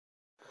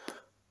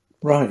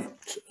Right,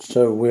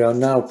 so we are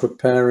now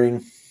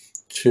preparing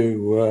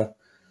to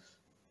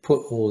put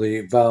all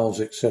the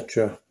valves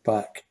etc.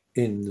 back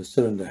in the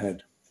cylinder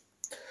head.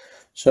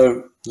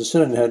 So the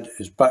cylinder head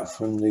is back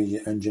from the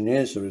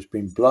engineer, so it's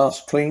been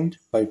blast cleaned,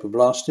 vapor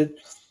blasted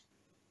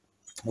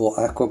or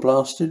aqua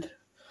blasted.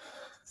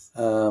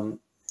 So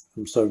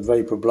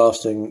vapor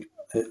blasting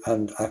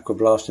and aqua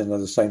blasting are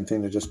the same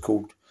thing, they're just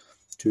called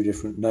two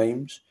different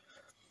names.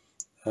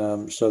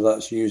 So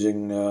that's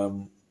using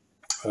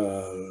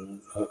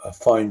a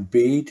fine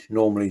bead,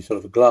 normally sort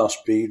of a glass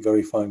bead,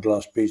 very fine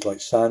glass beads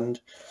like sand,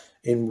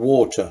 in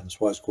water.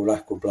 That's why it's called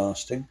aqua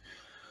blasting.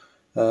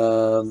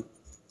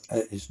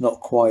 It's not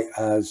quite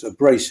as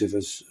abrasive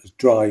as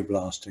dry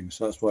blasting,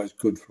 so that's why it's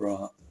good for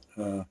art.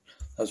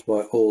 That's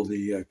why all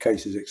the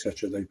cases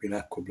etc. they've been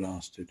aqua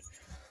blasted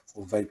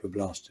or vapor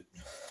blasted.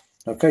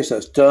 Okay, so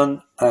that's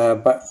done.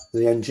 Back to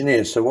the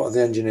engineers. So what have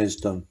the engineers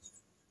done?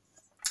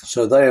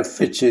 So they have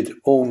fitted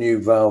all new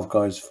valve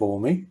guides for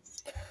me,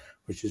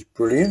 which is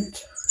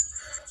brilliant,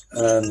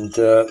 and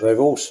they've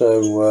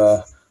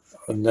also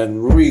and then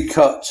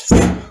recut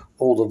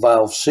all the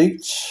valve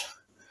seats,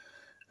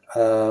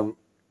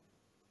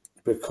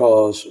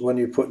 because when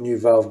you put new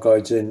valve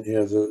guides in, you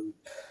know,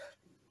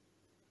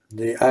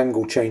 the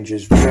angle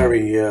changes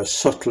very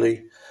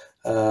subtly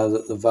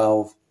that the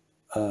valve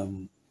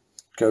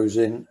goes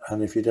in,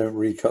 and if you don't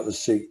recut the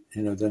seat,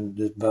 you know, then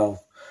the valve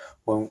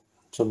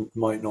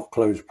might not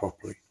close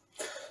properly.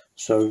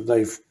 So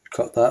they've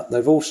cut that.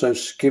 They've also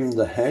skimmed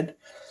the head,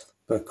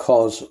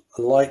 because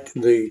like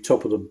the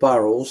top of the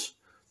barrels,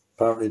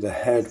 apparently the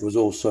head was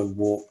also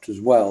warped as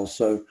well.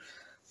 So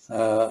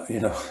you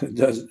know,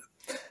 the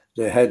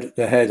head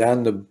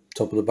and the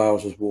top of the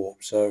barrels was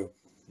warped. So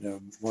you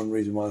know, one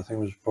reason why the thing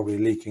was probably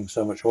leaking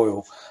so much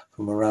oil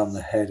from around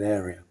the head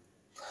area.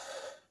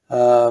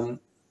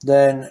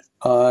 Then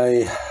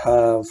I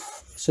have,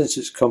 since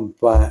it's come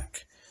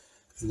back,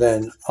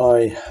 then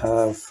I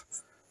have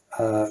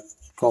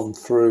gone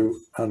through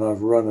and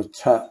I've run a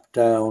tap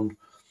down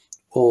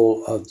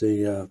all of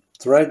the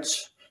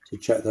threads to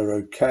check they're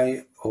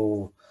okay,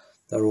 or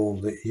they're all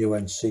the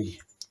UNC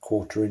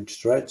 1/4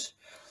 inch threads.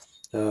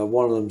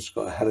 One of them's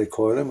got a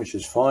helicoiling, which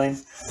is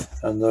fine,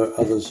 and the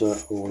others are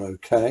all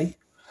okay.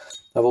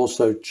 I've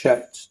also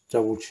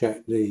double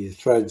checked the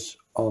threads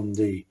on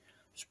the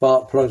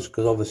spark plugs,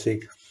 because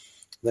obviously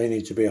they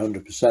need to be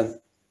 100%.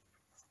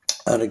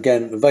 And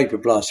again, the vapor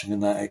blasting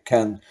in that, it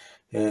can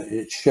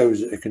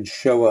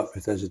show up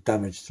if there's a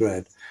damaged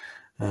thread,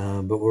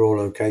 but we're all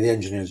okay. The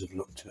engineers have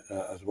looked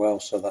as well,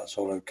 so that's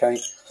all okay.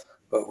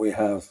 But we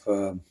have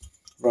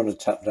run a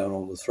tap down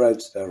all the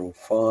threads; they're all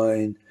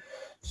fine.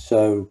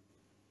 So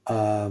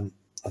I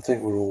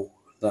think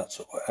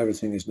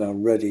everything is now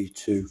ready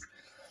to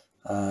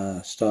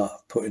start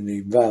putting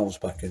the valves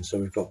back in. So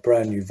we've got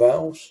brand new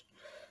valves,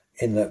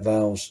 inlet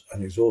valves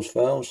and exhaust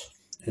valves.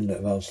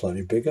 Inlet valves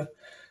slightly bigger.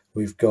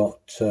 We've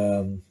got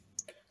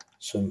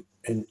some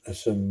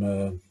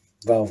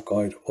valve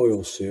guide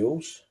oil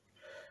seals.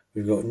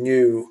 We've got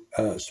new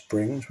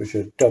springs, which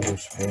are double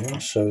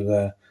springs,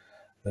 so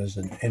there's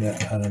an inner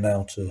and an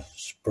outer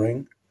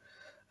spring,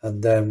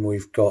 and then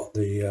we've got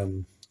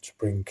the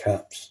spring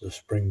caps, the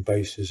spring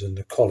bases, and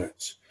the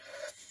collets.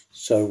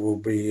 So we'll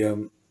be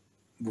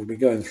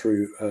going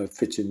through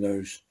fitting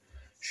those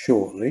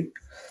shortly.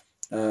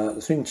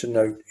 The thing to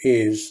note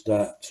is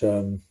that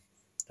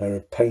there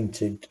are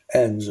painted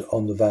ends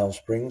on the valve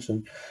springs,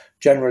 and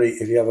generally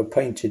if you have a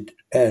painted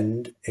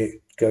end,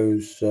 it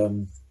goes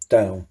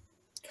down.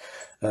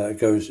 It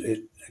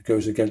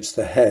goes against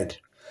the head.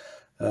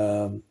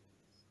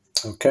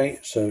 Okay,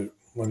 so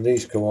when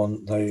these go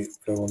on, they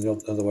go on the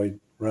other way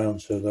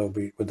round, so they'll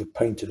be with the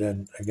painted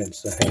end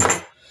against the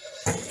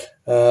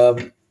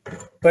head.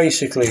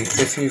 Basically,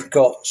 if you've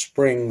got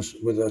springs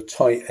with a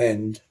tight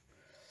end,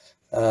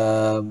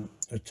 a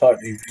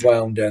tightly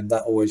wound end,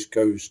 that always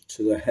goes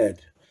to the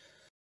head.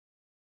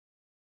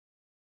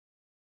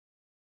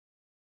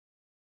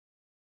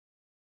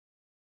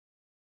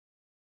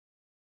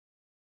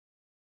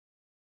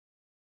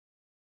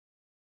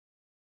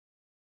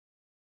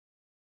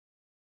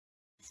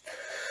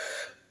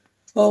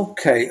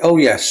 Okay, oh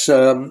yes,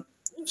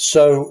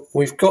 so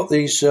we've got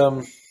these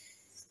valve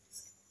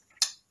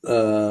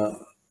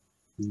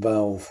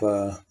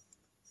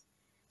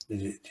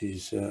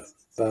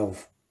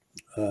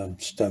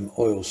stem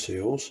oil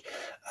seals,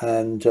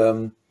 and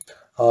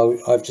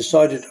I've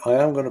decided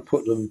I'm going to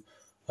put them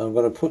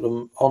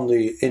on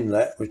the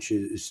inlet, which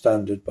is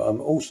standard, but I'm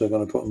also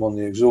going to put them on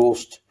the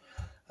exhaust,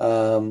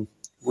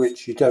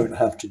 which you don't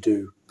have to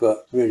do,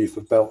 but really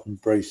for belt and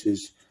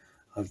braces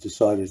I've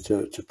decided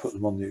to put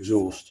them on the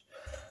exhaust.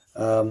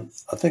 I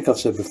think I've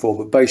said before,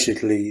 but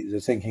basically the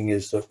thinking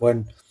is that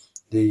when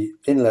the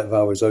inlet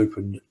valve is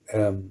opened,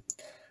 the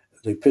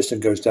piston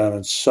goes down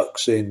and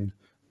sucks in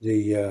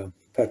the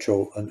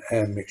petrol and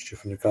air mixture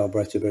from the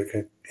carburetor, but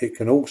it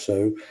can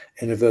also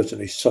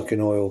inadvertently suck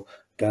in oil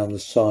down the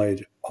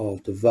side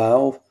of the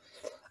valve,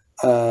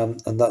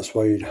 and that's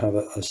why you'd have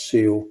a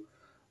seal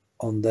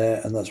on there,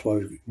 and that's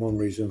why one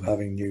reason of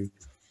having new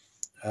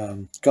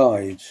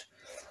guides.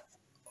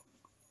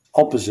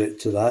 opposite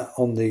to that,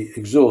 on the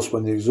exhaust,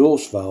 when the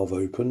exhaust valve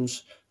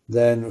opens,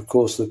 then of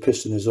course the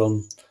piston is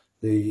on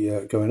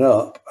the going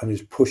up and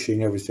is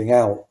pushing everything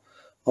out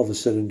of the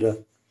cylinder,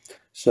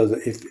 so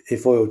that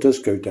if oil does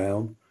go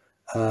down,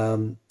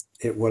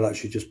 it will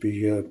actually just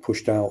be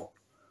pushed out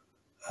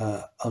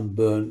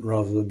unburnt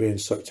rather than being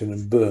sucked in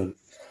and burnt.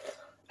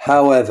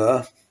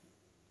 However,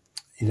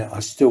 you know,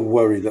 I still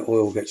worry that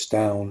oil gets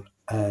down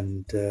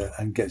and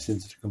gets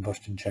into the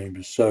combustion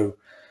chambers. So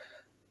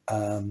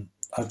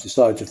I've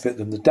decided to fit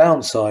them. The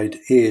downside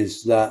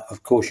is that,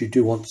 of course, you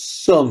do want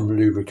some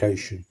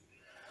lubrication,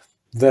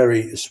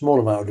 very small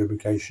amount of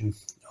lubrication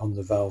on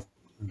the valve,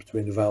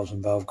 between the valves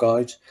and valve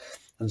guides.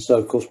 And so,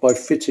 of course, by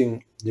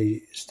fitting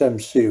the stem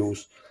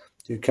seals,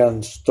 you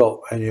can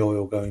stop any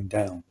oil going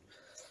down.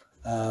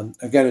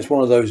 Again, it's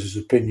one of those, as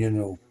opinion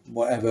or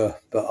whatever,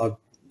 but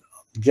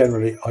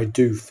generally I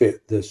do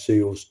fit the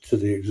seals to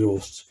the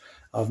exhausts.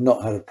 I've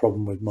not had a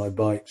problem with my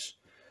bikes.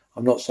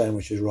 I'm not saying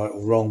which is right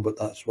or wrong, but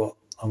that's what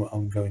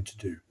I'm going to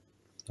do.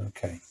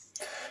 Okay,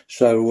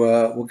 so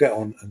we'll get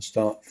on and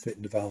start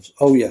fitting the valves.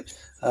 Oh yeah,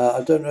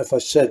 I don't know if I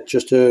said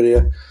just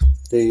earlier,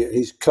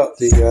 he's cut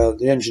the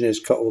engineer's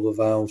cut all the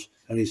valves,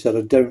 and he said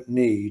I don't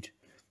need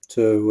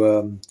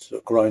to sort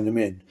of grind them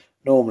in.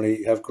 Normally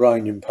you have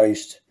grinding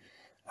paste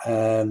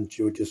and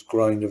you would just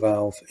grind the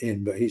valve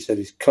in, but he said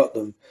he's cut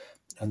them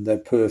and they're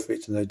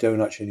perfect and they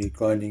don't actually need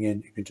grinding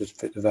in. You can just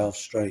fit the valve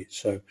straight.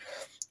 So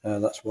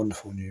that's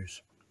wonderful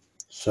news.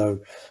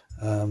 So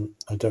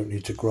I don't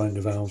need to grind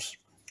the valves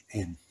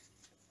in.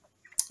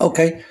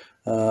 Okay,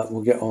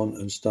 we'll get on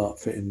and start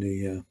fitting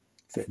the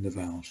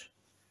valves.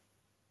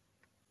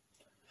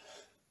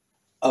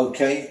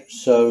 Okay,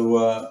 so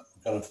I'm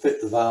going to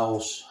fit the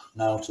valves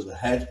now to the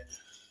head.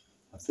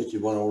 I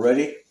fitted one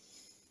already.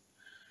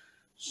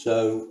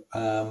 So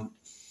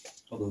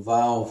got the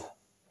valve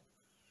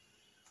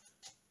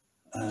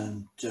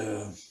and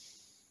I'm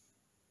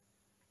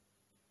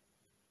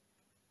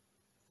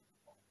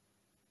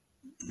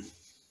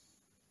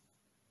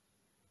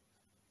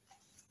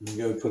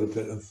going to put a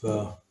bit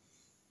of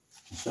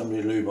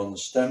assembly lube on the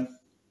stem.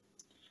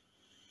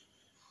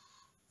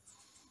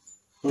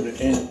 Put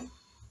it in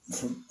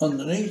from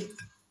underneath.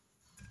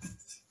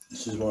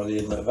 This is one of the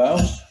inlet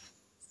valves.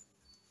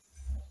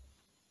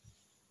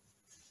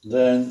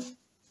 Then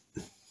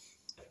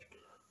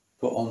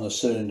put on the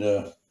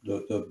cylinder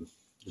the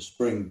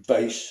spring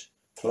base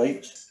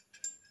plate,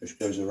 which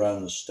goes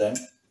around the stem.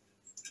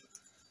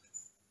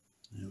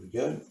 There we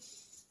go.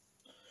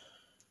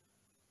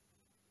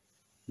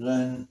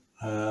 Then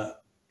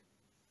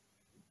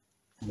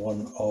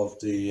one of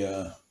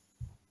the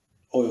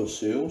oil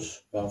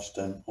seals, valve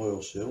stem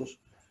oil seals,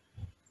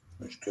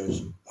 which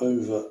goes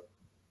over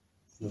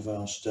the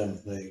valve stem.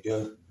 There you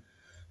go,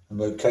 and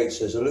locates.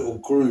 There's a little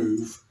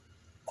groove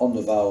on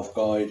the valve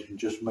guide, and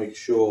just make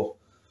sure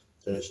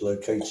that it's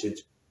located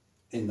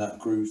in that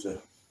groove.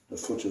 The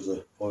foot of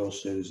the oil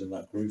seal is in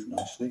that groove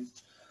nicely.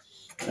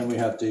 Then we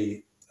have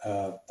the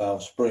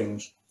valve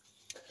springs,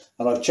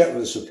 and I've checked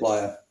with the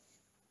supplier.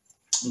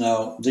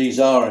 Now these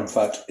are in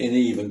fact in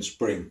even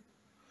spring,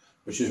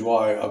 which is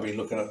why I've been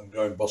looking at them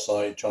going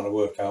boss-eyed, trying to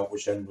work out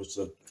which end was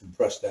the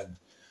compressed end.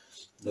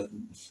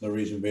 The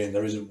reason being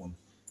there isn't one.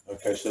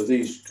 Okay, so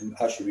these can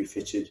actually be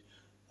fitted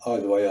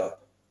either way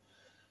up.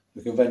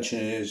 The convention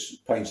is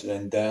painted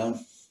end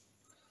down,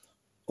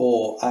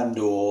 or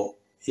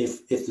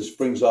if the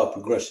springs are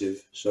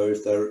progressive, so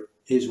if there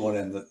is one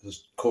end that the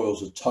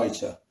coils are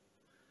tighter,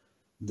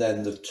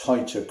 then the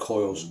tighter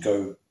coils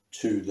go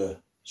to the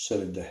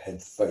cylinder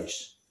head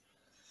face.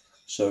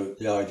 So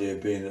the idea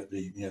being that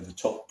the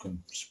top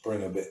can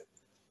spring a bit,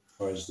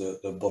 whereas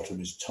the bottom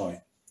is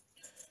tight.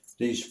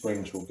 These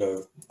springs will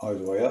go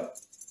either way up,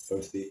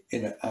 both the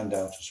inner and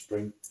outer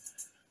spring,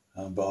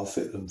 but I'll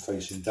fit them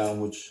facing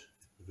downwards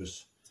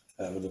because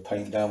with the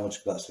paint downwards,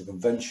 because that's the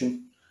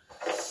convention.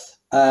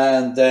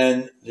 And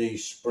then the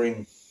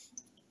spring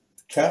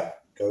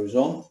cap goes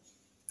on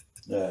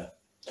there.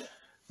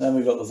 Then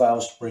we've got the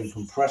valve spring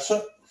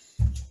compressor.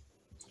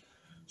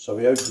 So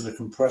we open the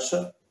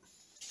compressor,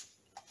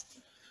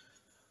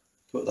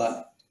 put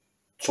that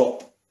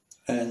top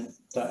end,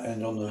 that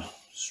end on the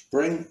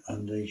spring,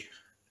 and the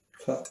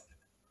cut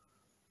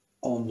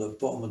on the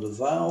bottom of the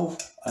valve,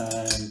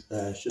 and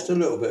there's just a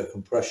little bit of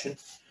compression.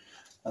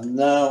 And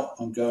now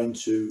I'm going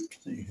to, I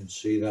think you can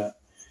see that,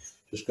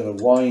 just going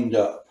to wind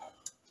up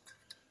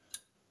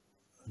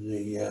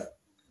the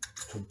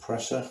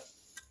compressor,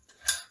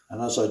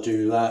 and as I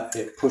do that,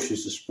 it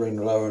pushes the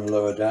spring lower and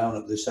lower down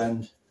at this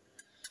end,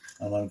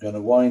 and I'm going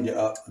to wind it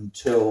up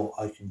until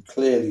I can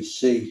clearly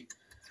see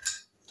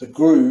the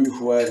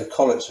groove where the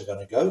collets are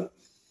going to go.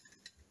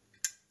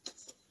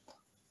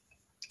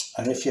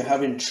 And if you're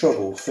having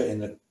trouble fitting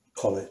the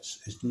collets,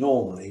 it's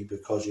normally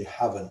because you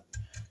haven't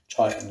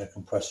tightened the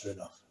compressor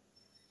enough.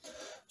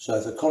 So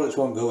if the collets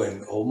won't go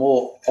in, or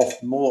more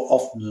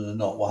often than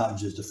not, what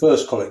happens is the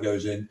first collet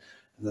goes in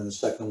and then the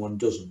second one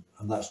doesn't,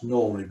 and that's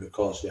normally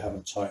because you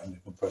haven't tightened the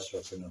compressor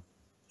up enough.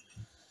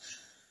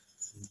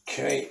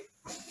 Okay,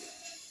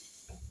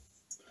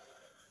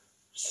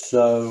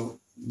 so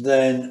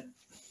Then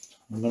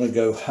I'm going to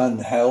go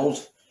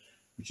handheld,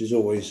 which is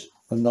always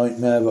a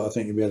nightmare, but I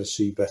think you'll be able to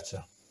see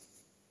better.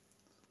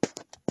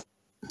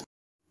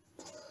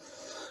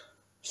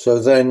 So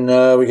then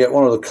we get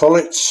one of the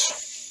collets.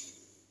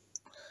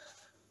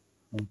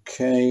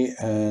 Okay,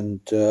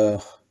 and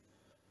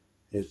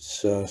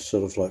it's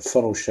sort of like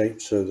funnel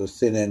shaped, so the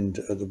thin end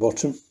at the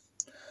bottom.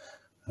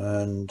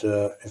 And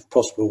if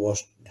possible,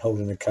 whilst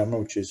holding the camera,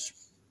 which is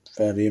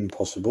fairly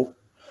impossible,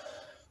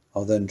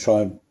 I'll then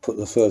try and put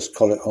the first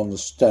collet on the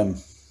stem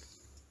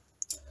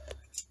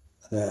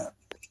there,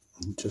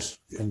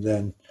 and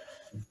then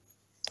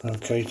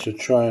okay, to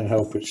try and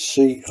help it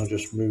seat, I'll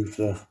just move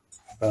the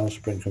valve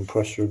spring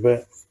compressor a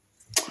bit.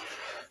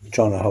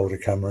 Trying to hold a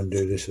camera and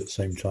do this at the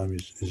same time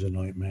is a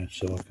nightmare,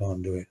 so I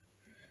can't do it.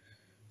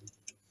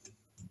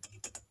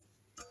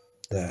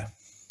 There.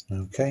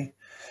 Okay,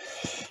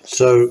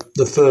 so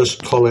the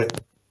first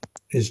collet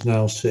is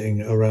now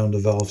sitting around the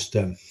valve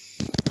stem.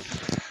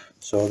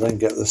 So I'll then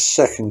get the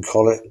second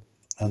collet,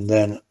 and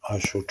then I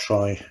shall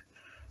try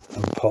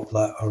and pop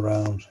that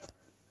around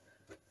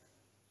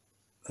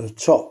the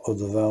top of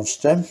the valve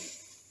stem.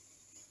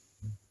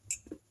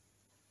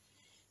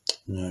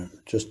 No,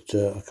 just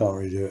I can't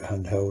really do it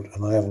handheld,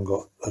 and I haven't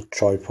got a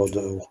tripod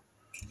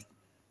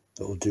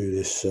that'll do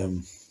this.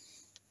 You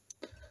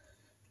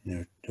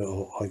know,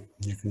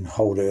 you can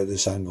hold it at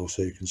this angle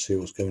so you can see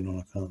what's going on.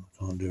 I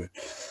can't do it.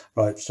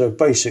 Right, so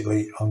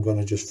basically I'm going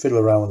to just fiddle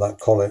around with that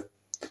collet.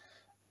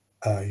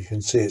 You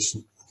can see it's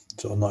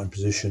sort of not in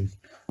position,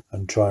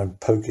 and try and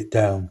poke it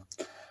down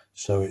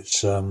so it's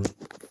sort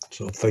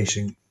of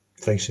facing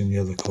the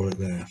other collet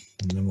there,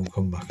 and then we'll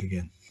come back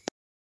again.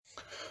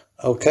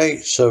 Okay,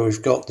 so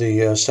we've got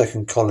the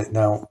second collet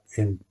now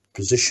in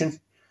position,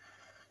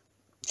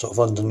 sort of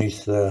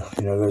underneath the,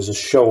 you know, there's a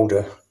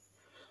shoulder.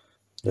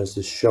 There's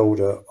this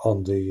shoulder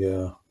on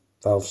the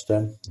valve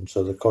stem, and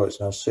so the collet's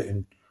now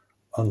sitting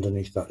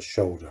underneath that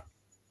shoulder.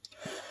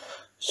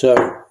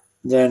 So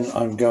then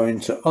I'm going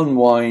to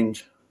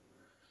unwind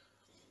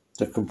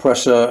the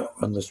compressor,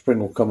 and the spring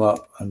will come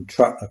up and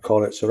trap the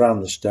collets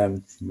around the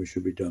stem, and we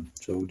should be done.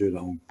 So we'll do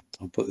that.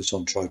 I'll put this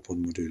on tripod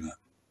and we'll do that.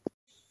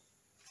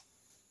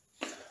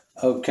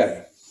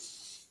 Okay,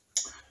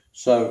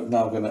 so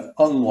now I'm going to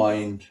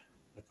unwind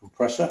the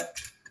compressor.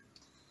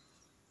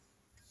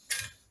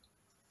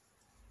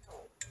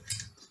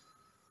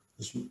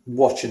 Just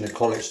watching the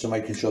collets to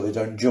making sure they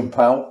don't jump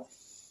out,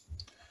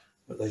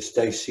 but they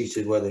stay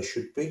seated where they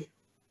should be.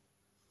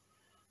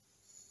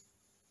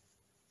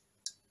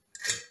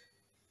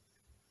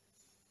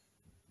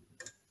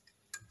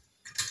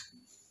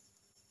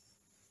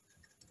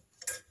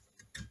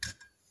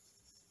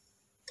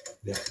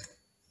 Yeah.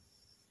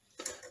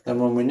 Then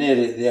when we're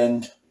nearly at the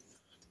end,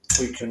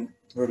 we can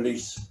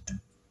release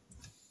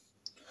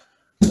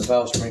the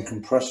valve spring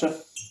compressor,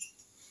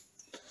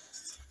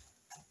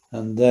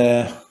 and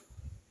there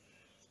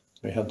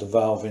we have the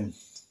valve in,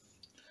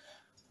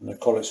 and the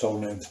collet's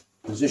holding it in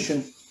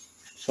position.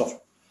 Soft,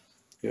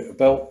 give it a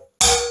belt,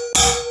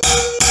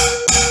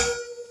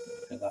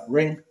 get that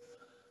ring,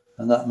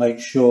 and that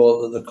makes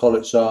sure that the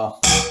collets are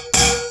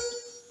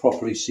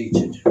properly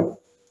seated.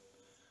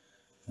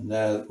 And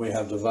there we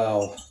have the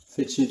valve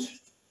fitted.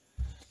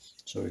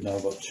 So we've now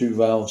got two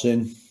valves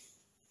in,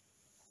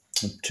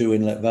 and two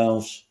inlet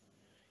valves.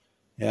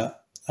 Yeah,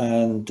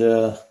 and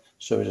so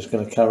we're just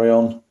going to carry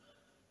on,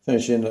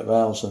 finish the inlet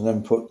valves, and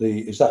then put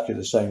exactly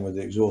the same with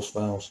the exhaust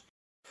valves.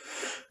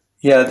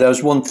 Yeah,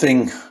 there's one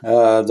thing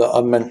that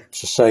I meant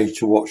to say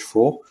to watch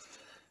for,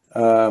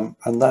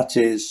 and that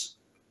is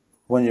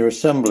when you're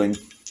assembling,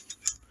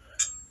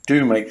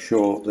 do make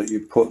sure that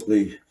you put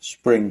the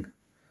spring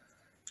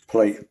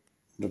plate,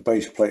 the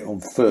base plate on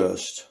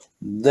first,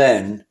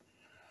 then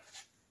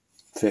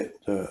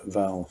fit the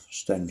valve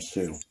stem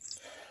seal,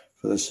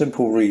 for the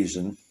simple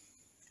reason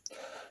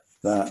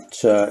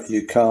that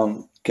you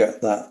can't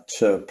get that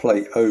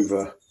plate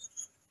over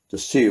the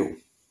seal,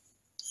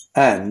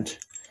 and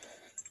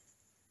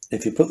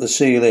if you put the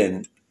seal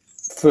in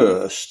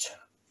first,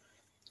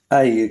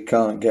 A, you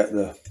can't get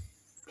the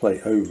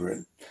plate over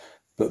it,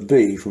 but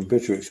B, from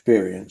bitter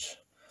experience,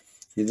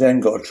 you then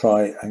got to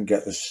try and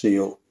get the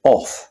seal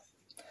off,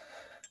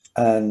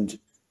 and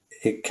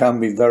it can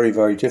be very,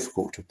 very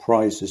difficult to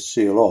prise the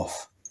seal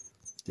off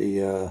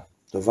the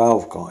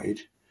valve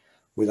guide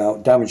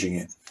without damaging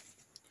it.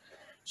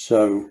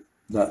 So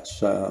that's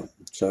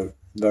so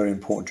very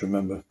important to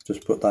remember.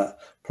 Just put that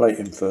plate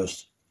in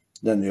first,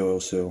 then the oil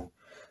seal,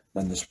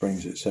 then the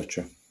springs,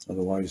 etc.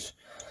 Otherwise,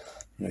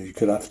 you know, you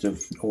could have to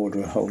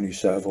order a whole new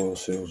set of oil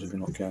seals if you're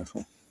not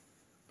careful.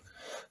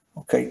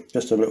 Okay,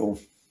 just a little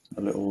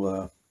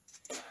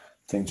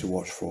thing to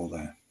watch for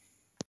there.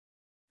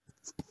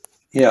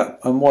 Yeah,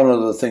 and one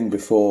other thing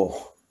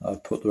before I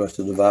put the rest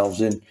of the valves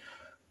in,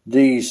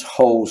 these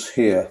holes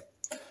here,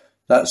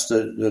 that's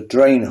the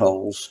drain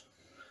holes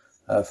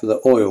for the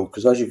oil,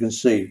 because as you can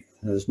see,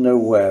 there's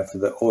nowhere for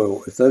the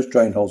oil. If those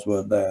drain holes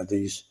weren't there,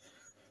 these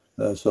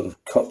sort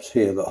of cups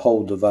here that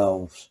hold the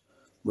valves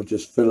would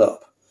just fill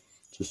up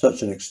to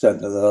such an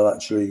extent that they'll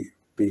actually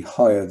be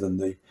higher than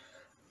the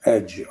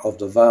edge of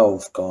the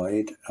valve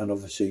guide, and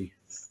obviously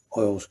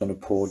oil's going to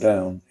pour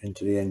down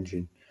into the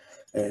engine,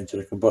 into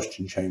the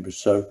combustion chambers.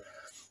 So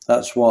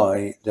that's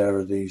why there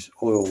are these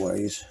oil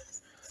ways,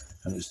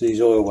 and it's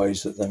these oil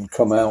ways that then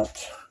come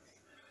out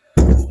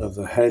of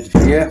the head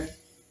here.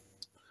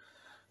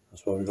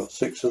 That's why we've got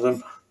 6 of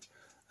them,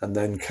 and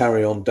then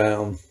carry on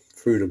down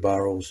through the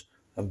barrels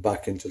and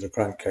back into the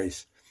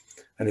crankcase.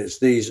 And it's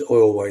these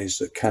oil ways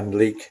that can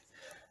leak.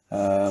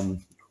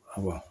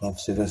 Well,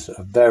 obviously there's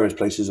various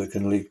places that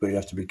can leak, but you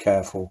have to be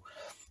careful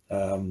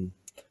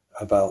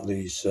about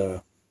these.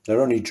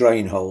 They're only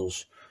drain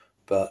holes,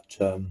 but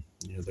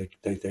you know,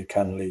 they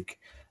can leak,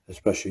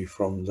 especially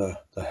from the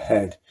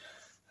head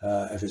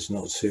if it's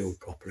not sealed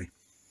properly.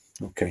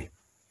 Okay.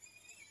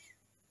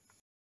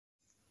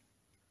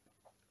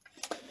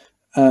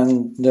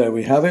 And there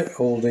we have it.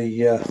 All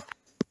the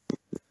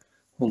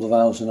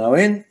valves are now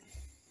in.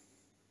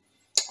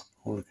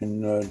 All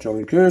looking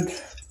jolly good.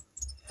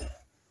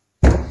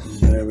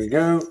 And there we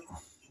go.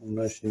 All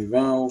nice new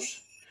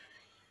valves,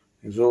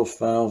 exhaust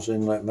valves,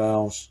 inlet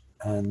valves,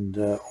 and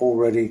all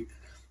ready,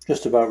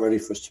 just about ready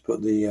for us to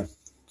put the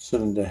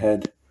cylinder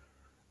head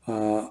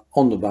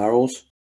on the barrels.